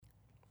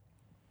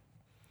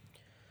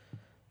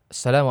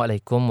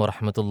Assalamualaikum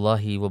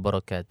warahmatullahi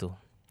wabarakatuh.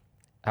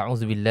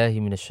 A'udzu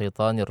billahi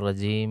minasyaitonir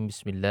rajim.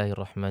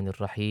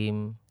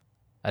 Bismillahirrahmanirrahim.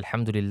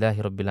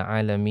 Alhamdulillahirabbil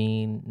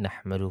alamin.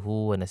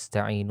 Nahmaduhu wa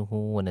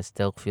nasta'inuhu wa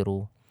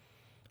nastaghfiruh.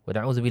 Wa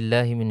na'udzu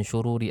billahi min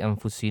syururi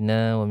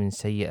anfusina wa min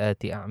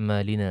sayyiati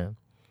a'malina.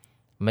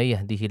 May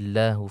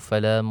yahdihillahu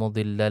fala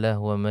mudilla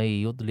lahu wa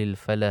may yudlil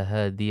fala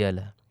hadiya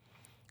lahu.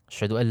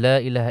 Asyhadu an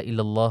la ilaha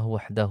illallah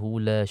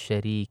wahdahu la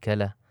syarika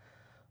lah.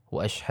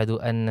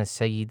 وأشهد أن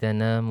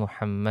سيدنا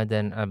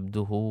محمدا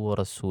عبده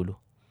ورسوله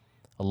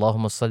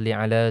اللهم صل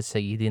على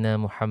سيدنا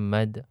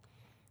محمد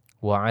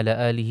وعلى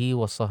آله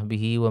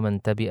وصحبه ومن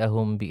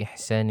تبعهم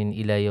بإحسان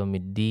إلى يوم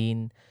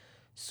الدين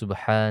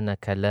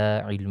سبحانك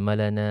لا علم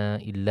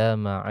لنا إلا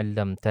ما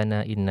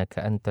علمتنا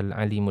إنك أنت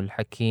العليم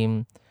الحكيم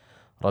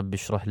رب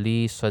اشرح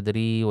لي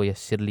صدري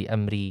ويسر لي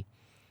أمري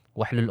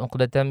واحلل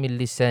عقدة من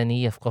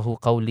لساني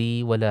يفقه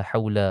قولي ولا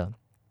حول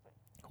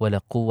ولا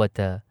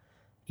قوة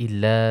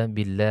illa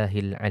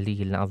billahil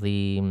aliyil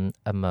azim,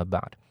 amma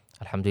ba'd.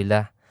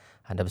 Alhamdulillah,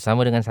 anda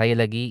bersama dengan saya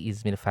lagi,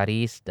 Izmir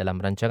Fareez,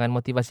 dalam rancangan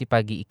Motivasi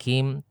Pagi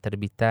IKIM,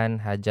 terbitan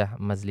Hajah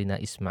Mazlina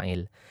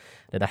Ismail.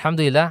 Dan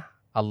Alhamdulillah,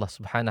 Allah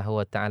Subhanahu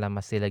Wa Taala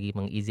masih lagi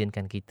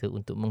mengizinkan kita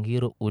untuk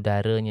menghirup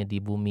udaranya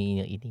di bumi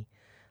ini.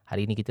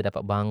 Hari ini kita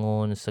dapat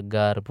bangun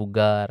segar,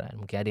 bugar.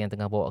 Mungkin ada yang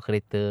tengah bawa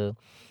kereta.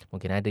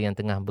 Mungkin ada yang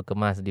tengah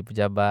berkemas di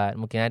pejabat.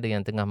 Mungkin ada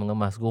yang tengah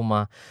mengemas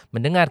rumah.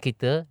 Mendengar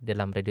kita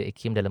dalam Radio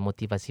IKIM dalam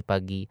Motivasi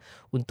Pagi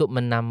untuk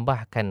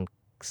menambahkan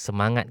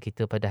semangat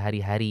kita pada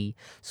hari-hari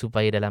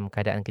supaya dalam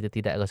keadaan kita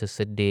tidak rasa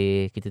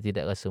sedih, kita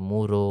tidak rasa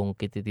murung,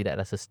 kita tidak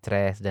rasa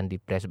stres dan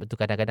depres. Sebab itu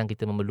kadang-kadang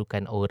kita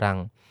memerlukan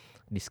orang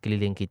di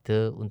sekeliling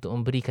kita untuk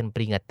memberikan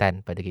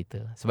peringatan pada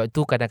kita. Sebab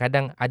itu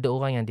kadang-kadang ada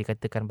orang yang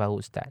dikatakan bahawa,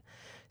 Ustaz,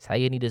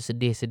 saya ni dah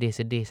sedih,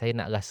 saya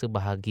nak rasa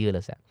bahagia lah,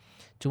 Ustaz.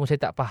 Cuma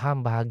saya tak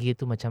faham bahagia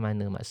tu macam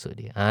mana maksud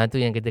dia.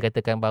 Tu yang kita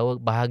katakan bahawa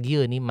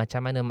bahagia ni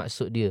macam mana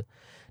maksud dia.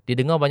 Dia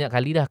dengar banyak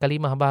kali dah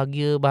kalimah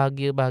bahagia.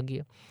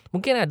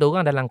 Mungkin ada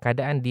orang dalam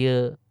keadaan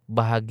dia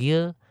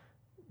bahagia,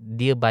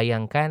 dia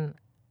bayangkan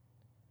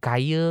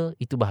kaya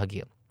itu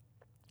bahagia.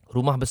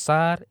 Rumah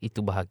besar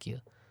itu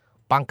bahagia.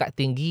 Pangkat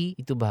tinggi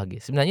itu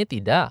bahagia. Sebenarnya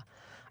tidak.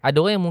 Ada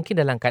orang yang mungkin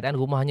dalam keadaan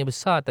rumahnya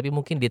besar tapi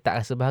mungkin dia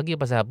tak rasa bahagia.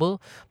 Pasal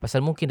apa? Pasal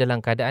mungkin dalam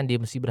keadaan dia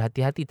mesti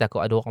berhati-hati takut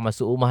ada orang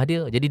masuk rumah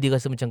dia. Jadi dia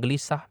rasa macam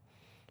gelisah.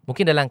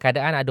 Mungkin dalam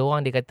keadaan ada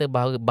orang dia kata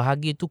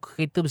bahagia itu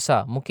kereta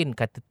besar. Mungkin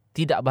kata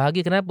tidak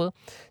bahagia. Kenapa?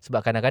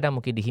 Sebab kadang-kadang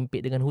mungkin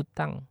dihimpit dengan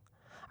hutang.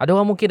 Ada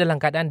orang mungkin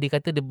dalam keadaan dia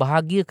kata dia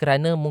bahagia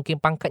kerana mungkin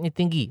pangkatnya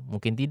tinggi.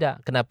 Mungkin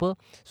tidak. Kenapa?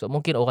 Sebab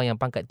mungkin orang yang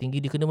pangkat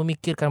tinggi dia kena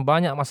memikirkan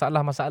banyak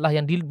masalah-masalah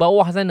yang di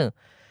bawah sana.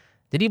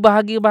 Jadi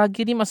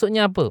bahagia-bahagia ni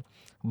maksudnya apa?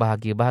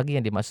 Bahagia-bahagia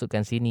yang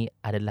dimaksudkan sini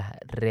adalah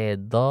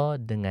redha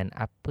dengan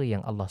apa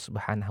yang Allah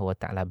Subhanahu Wa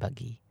Taala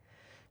bagi.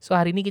 So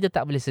hari ni kita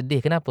tak boleh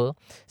sedih. Kenapa?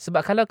 Sebab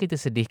kalau kita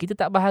sedih, kita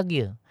tak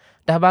bahagia.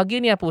 Dah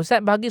bahagia ni apa?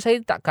 Ustaz, bahagia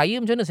saya tak kaya,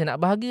 macam mana saya nak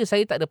bahagia?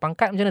 Saya tak ada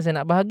pangkat, macam mana saya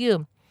nak bahagia?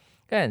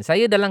 Kan?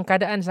 Saya dalam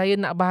keadaan saya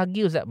nak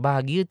bahagia, Ustaz.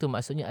 Bahagia tu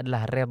maksudnya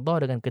adalah redha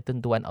dengan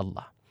ketentuan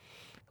Allah.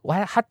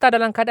 Hatta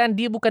dalam keadaan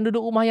dia bukan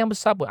duduk rumah yang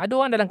besar pun. Ada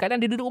orang dalam keadaan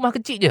dia duduk rumah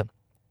kecil je.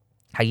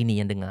 Hari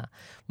ini yang dengar.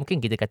 Mungkin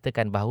kita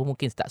katakan bahawa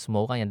mungkin tak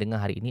semua orang yang dengar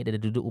hari ini ada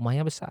duduk rumah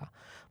yang besar.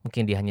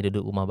 Mungkin dia hanya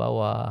duduk rumah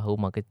bawah,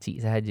 rumah kecil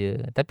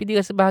sahaja. Tapi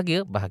dia rasa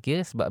bahagia.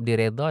 Bahagia sebab dia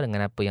redha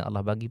dengan apa yang Allah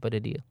bagi pada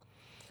dia.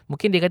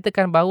 Mungkin dia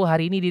katakan bahawa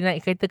hari ini dia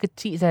naik kereta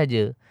kecil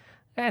sahaja.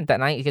 Kan? Tak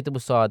naik kereta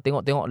besar.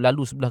 Tengok-tengok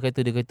lalu sebelah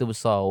kereta dia kereta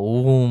besar.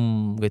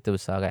 Kereta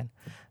besar kan.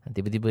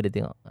 Tiba-tiba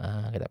dia tengok.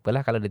 Tak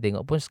apalah kalau dia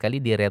tengok pun sekali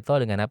dia redha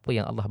dengan apa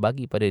yang Allah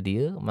bagi pada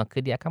dia.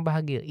 Maka dia akan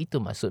bahagia. Itu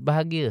maksud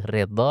bahagia.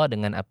 Redha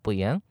dengan apa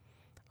yang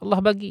Allah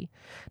bagi.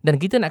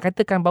 Dan kita nak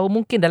katakan bahawa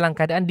mungkin dalam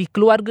keadaan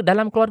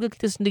dalam keluarga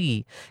kita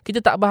sendiri,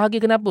 kita tak bahagia.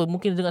 Kenapa?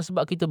 Mungkin dengan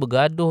sebab kita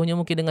bergaduhnya,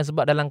 mungkin dengan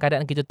sebab dalam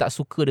keadaan kita tak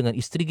suka dengan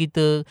isteri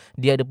kita,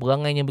 dia ada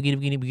perangainya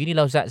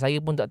beginilah, Ustaz.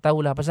 Saya pun tak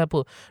tahulah pasal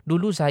apa.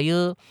 Dulu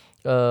saya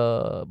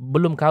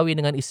belum kahwin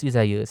dengan isteri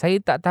saya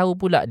tak tahu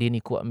pula dia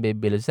ni kuat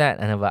membebel, Ustaz.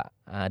 Nampak?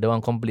 Ada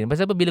orang komplain.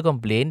 Pasal apa? Bila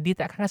komplain, dia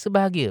tak akan rasa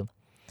bahagia.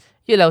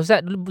 Yelah Ustaz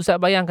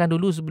bayangkan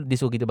dulu, dia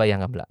suruh kita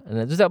bayangkan pula.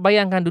 Ustaz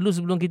bayangkan dulu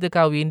sebelum kita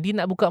kahwin, dia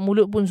nak buka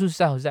mulut pun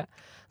susah, Ustaz.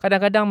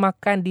 Kadang-kadang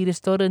makan di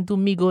restoran tu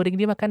mi goreng,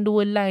 dia makan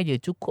 2 helai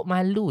je. Cukup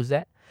malu,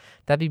 Ustaz.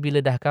 Tapi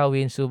bila dah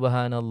kahwin,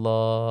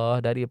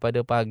 subhanallah, daripada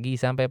pagi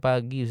sampai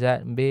pagi,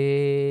 Ustaz,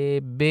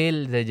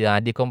 bebel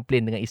saja. Dia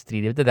komplain dengan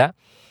isteri dia, betul tak?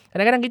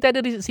 Kadang-kadang kita ada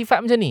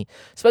sifat macam ni.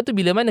 Sebab tu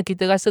bila mana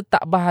kita rasa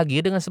tak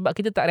bahagia dengan sebab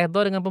kita tak redha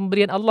dengan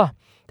pemberian Allah.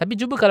 Tapi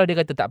cuba kalau dia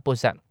kata tak apa,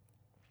 Ustaz,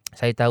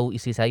 saya tahu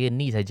isteri saya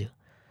ni saja.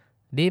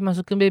 Dia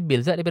masukkan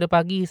bebel, Ustaz, daripada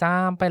pagi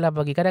sampailah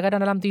pagi. Kadang-kadang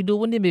dalam tidur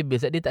pun dia bebel,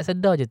 Ustaz. Dia tak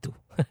sedar je tu.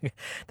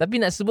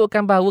 Tapi nak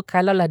sebutkan bahawa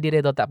kalaulah dia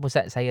redha, tak apa,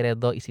 Ustaz, saya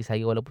redha isteri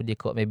saya walaupun dia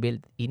kuat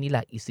bebel.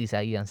 Inilah isteri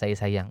saya yang saya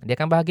sayang. Dia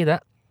akan bahagia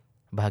tak?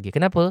 Bahagia.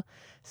 Kenapa?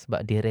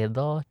 Sebab dia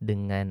redha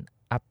dengan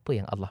apa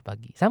yang Allah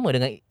bagi. Sama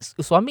dengan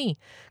suami.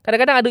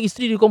 Kadang-kadang ada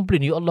isteri dia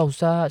komplain, "Ya Allah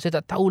Ustaz, saya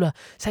tak tahulah.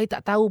 Saya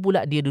tak tahu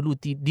pula dia dulu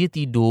dia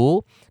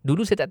tidur.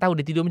 Dulu saya tak tahu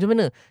dia tidur macam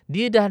mana.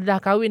 Dia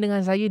dah kahwin dengan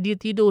saya, dia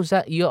tidur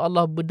Ustaz. Ya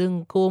Allah,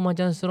 berdengkur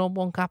macam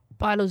serompong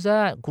kapal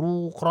Ustaz.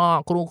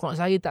 Kruk-krak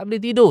saya tak boleh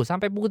tidur.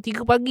 Sampai pukul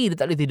 3 pagi dia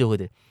tak boleh tidur,"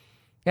 kata.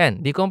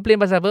 Kan? Dia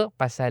komplain pasal apa?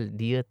 Pasal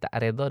dia tak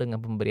redha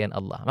dengan pemberian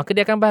Allah. Maka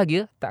dia akan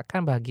bahagia? Tak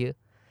akan bahagia.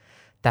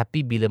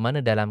 Tapi bila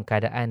mana dalam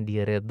keadaan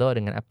dia redha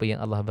dengan apa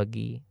yang Allah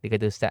bagi, dia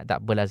kata, "Ustaz,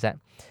 tak apalah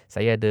Ustaz.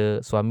 Saya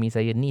ada suami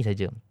saya ni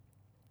saja.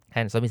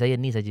 Kan, suami saya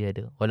ni saja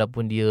ada.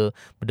 Walaupun dia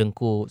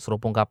berdengkur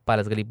seropong kapal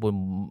sekalipun,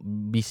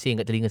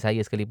 bising kat telinga saya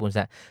sekalipun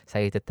Ustaz,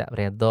 saya tetap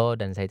redha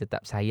dan saya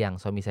tetap sayang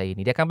suami saya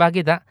ni." Dia akan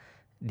bahagia tak?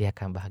 Dia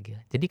akan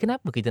bahagia. Jadi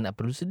kenapa kita nak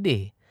perlu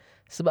sedih?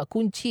 Sebab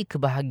kunci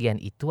kebahagiaan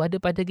itu ada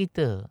pada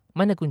kita.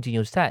 Mana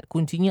kuncinya Ustaz?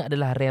 Kuncinya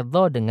adalah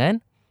redha dengan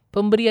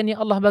pemberian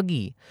yang Allah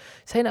bagi.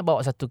 Saya nak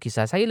bawa satu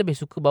kisah. Saya lebih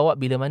suka bawa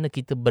bila mana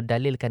kita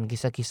berdalilkan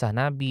kisah-kisah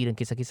Nabi dan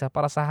kisah-kisah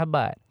para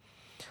sahabat.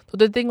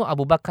 Tuan tengok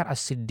Abu Bakar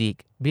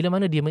As-Siddiq, bila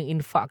mana dia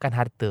menginfakkan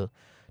harta.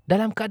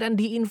 Dalam keadaan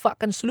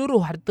diinfakkan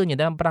seluruh hartanya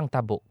dalam Perang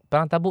Tabuk.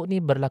 Perang Tabuk ni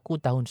berlaku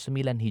tahun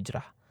 9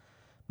 Hijrah.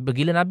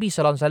 Bila Nabi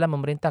SAW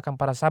memerintahkan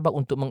para sahabat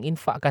untuk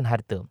menginfakkan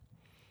harta.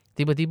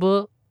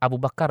 Tiba-tiba Abu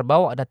Bakar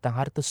bawa datang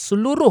harta,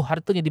 seluruh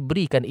hartanya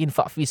diberikan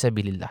infak fi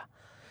sabilillah.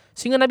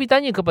 Sehingga Nabi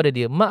tanya kepada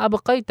dia, "Ma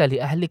abqaita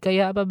li ahlika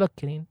ya Abu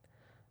Bakrin?"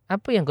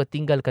 Apa yang kau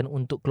tinggalkan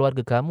untuk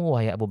keluarga kamu,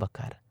 wahai Abu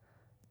Bakar?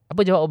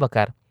 Apa jawab Abu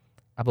Bakar?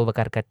 Abu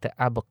Bakar kata,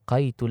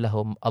 "Abqaitu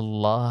lahum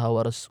Allah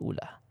wa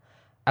rasulah."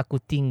 Aku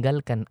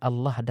tinggalkan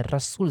Allah dan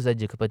Rasul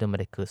saja kepada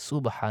mereka.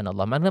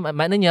 Subhanallah.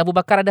 Maknanya Abu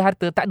Bakar ada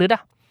harta? Tak ada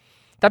dah.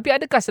 Tapi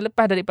adakah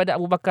selepas daripada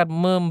Abu Bakar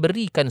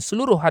memberikan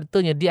seluruh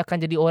hartanya, dia akan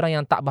jadi orang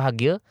yang tak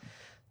bahagia?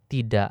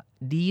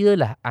 Tidak.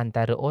 Dialah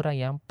antara orang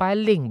yang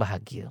paling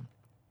bahagia.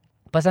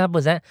 Pasal apa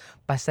Zat?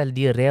 Pasal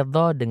dia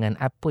redha dengan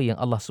apa yang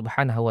Allah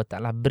Subhanahu Wa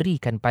Taala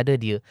berikan pada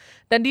dia,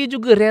 dan dia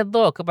juga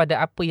redha kepada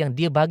apa yang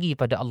dia bagi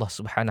pada Allah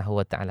Subhanahu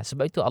Wa Taala.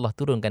 Sebab itu Allah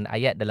turunkan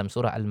ayat dalam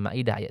surah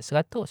Al-Maidah ayat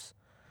 100.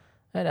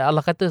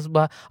 Allah kata,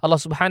 Allah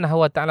Subhanahu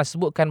Wa Taala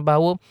sebutkan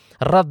bahawa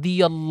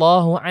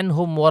radhiyallahu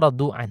anhum wa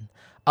radu'an.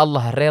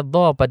 Allah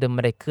redha pada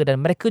mereka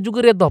dan mereka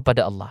juga redha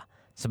pada Allah.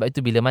 Sebab itu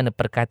bila mana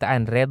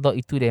perkataan redha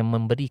itu dia yang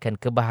memberikan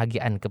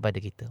kebahagiaan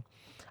kepada kita.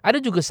 Ada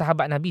juga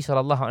sahabat Nabi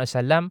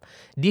SAW,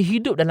 dia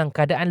hidup dalam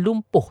keadaan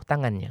lumpuh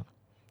tangannya.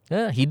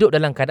 Hidup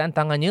dalam keadaan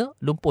tangannya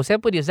lumpuh.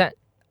 Siapa dia Zat?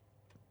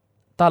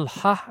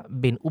 Talhah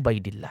bin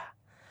Ubaidillah.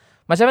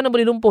 Macam mana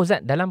boleh lumpuh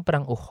Zat? Dalam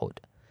perang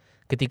Uhud.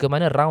 Ketika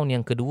mana round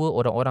yang kedua,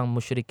 orang-orang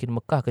musyrikin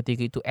Mekah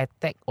ketika itu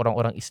attack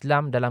orang-orang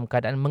Islam dalam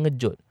keadaan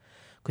mengejut.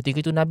 Ketika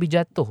itu Nabi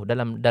jatuh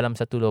dalam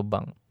satu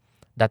lubang.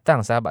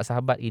 Datang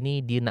sahabat-sahabat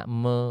ini, dia nak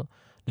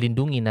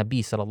lindungi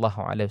Nabi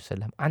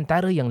SAW.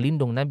 Antara yang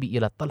lindung Nabi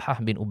ialah Talhah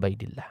bin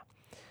Ubaidillah.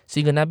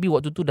 Sehingga Nabi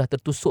waktu tu dah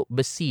tertusuk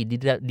besi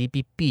di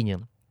pipinya.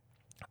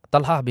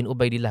 Talhah bin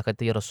Ubaidillah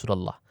kata, "Ya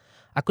Rasulullah,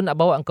 aku nak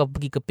bawa engkau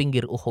pergi ke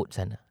pinggir Uhud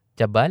sana.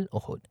 Jabal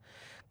Uhud.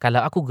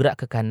 Kalau aku gerak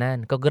ke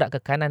kanan, kau gerak ke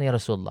kanan ya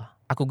Rasulullah.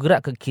 Aku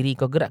gerak ke kiri,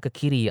 kau gerak ke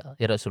kiri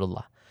ya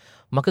Rasulullah."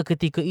 Maka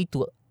ketika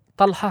itu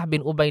Talhah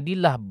bin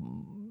Ubaidillah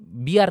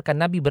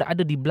biarkan Nabi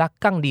berada di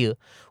belakang dia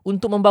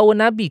untuk membawa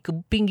Nabi ke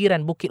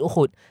pinggiran Bukit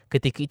Uhud.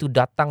 Ketika itu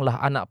datanglah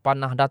anak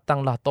panah,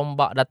 datanglah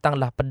tombak,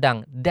 datanglah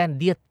pedang, dan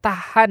dia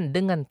tahan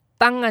dengan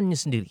tangannya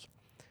sendiri.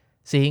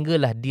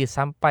 Sehinggalah dia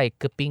sampai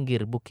ke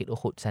pinggir Bukit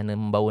Uhud sana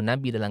membawa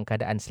Nabi dalam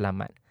keadaan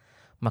selamat.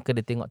 Maka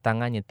dia tengok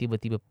tangannya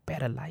tiba-tiba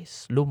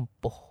paralyzed,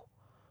 lumpuh.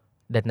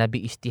 Dan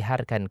Nabi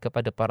isytiharkan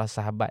kepada para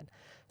sahabat,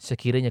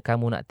 sekiranya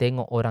kamu nak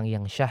tengok orang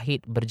yang syahid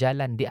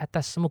berjalan di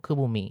atas muka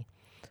bumi,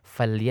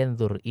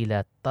 falyanzur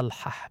ila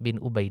Talhah bin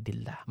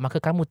Ubaidillah.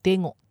 Maka kamu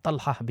tengok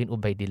Talhah bin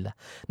Ubaidillah.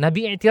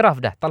 Nabi iktiraf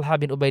dah, Talhah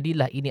bin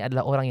Ubaidillah ini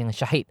adalah orang yang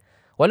syahid.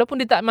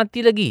 Walaupun dia tak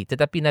mati lagi,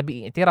 tetapi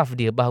Nabi iktiraf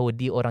dia bahawa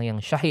dia orang yang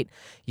syahid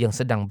yang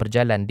sedang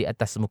berjalan di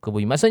atas muka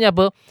bumi. Maksudnya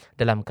apa?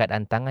 Dalam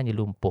keadaan tangannya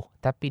lumpuh,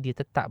 tapi dia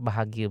tetap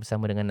bahagia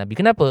bersama dengan Nabi.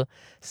 Kenapa?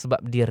 Sebab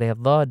dia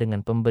redha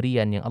dengan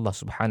pemberian yang Allah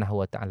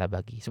Subhanahu Wa Taala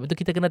bagi. Sebab itu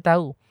kita kena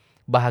tahu,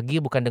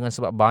 bahagia bukan dengan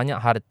sebab banyak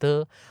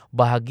harta,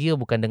 bahagia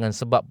bukan dengan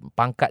sebab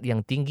pangkat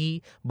yang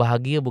tinggi,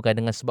 bahagia bukan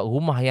dengan sebab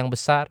rumah yang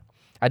besar.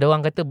 Ada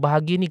orang kata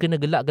bahagia ni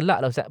kena gelak-gelak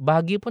lah Ustaz.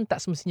 Bahagia pun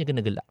tak semestinya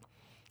kena gelak.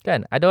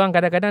 Kan? Ada orang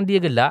kadang-kadang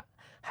dia gelak,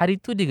 hari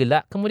tu dia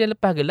gelak, kemudian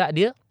lepas gelak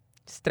dia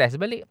stres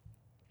balik.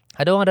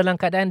 Ada orang dalam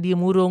keadaan dia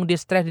murung, dia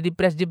stres, dia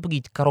depres, dia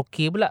pergi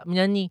karaoke pula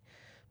menyanyi.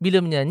 Bila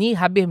menyanyi,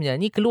 habis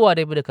menyanyi, keluar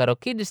daripada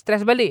karaoke, dia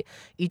stres balik.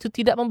 Itu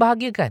tidak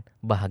membahagiakan.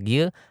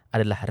 Bahagia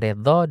adalah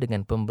redha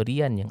dengan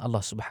pemberian yang Allah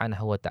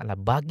Subhanahu Wa Taala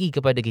bagi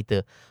kepada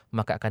kita.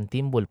 Maka akan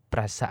timbul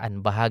perasaan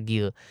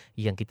bahagia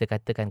yang kita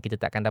katakan kita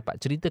tak akan dapat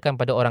ceritakan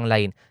pada orang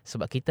lain.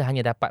 Sebab kita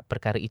hanya dapat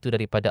perkara itu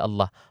daripada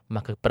Allah.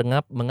 Maka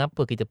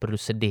mengapa kita perlu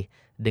sedih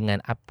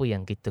dengan apa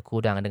yang kita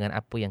kurang, dengan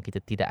apa yang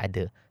kita tidak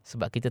ada?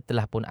 Sebab kita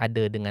telah pun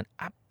ada dengan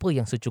apa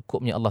yang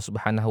secukupnya Allah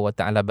Subhanahu Wa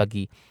Taala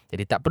bagi.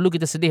 Jadi tak perlu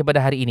kita sedih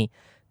pada hari ini,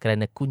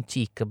 kerana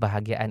kunci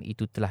kebahagiaan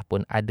itu telah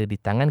pun ada di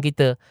tangan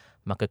kita.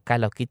 Maka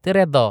kalau kita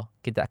redha,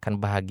 kita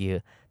akan bahagia.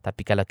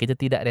 Tapi kalau kita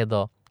tidak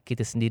redha,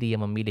 kita sendiri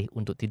yang memilih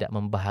untuk tidak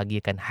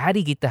membahagiakan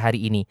hari kita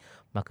hari ini,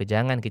 maka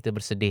jangan kita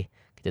bersedih.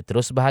 Kita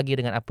terus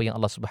bahagia dengan apa yang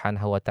Allah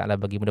Subhanahu Wa Taala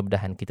bagi.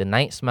 Mudah-mudahan kita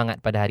naik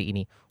semangat pada hari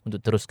ini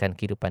untuk teruskan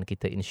kehidupan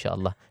kita,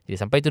 insya-Allah. Jadi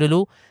sampai itu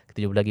dulu.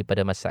 Kita jumpa lagi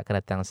pada masa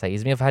akan datang. Saya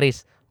Izmir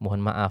Fareez.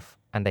 Mohon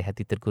maaf andai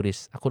hati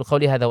terkuris. Aku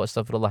qauli hadza wa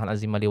astaghfirullahal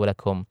azim li wa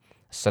lakum.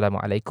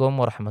 Assalamualaikum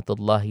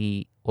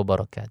warahmatullahi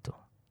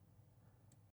wabarakatuh.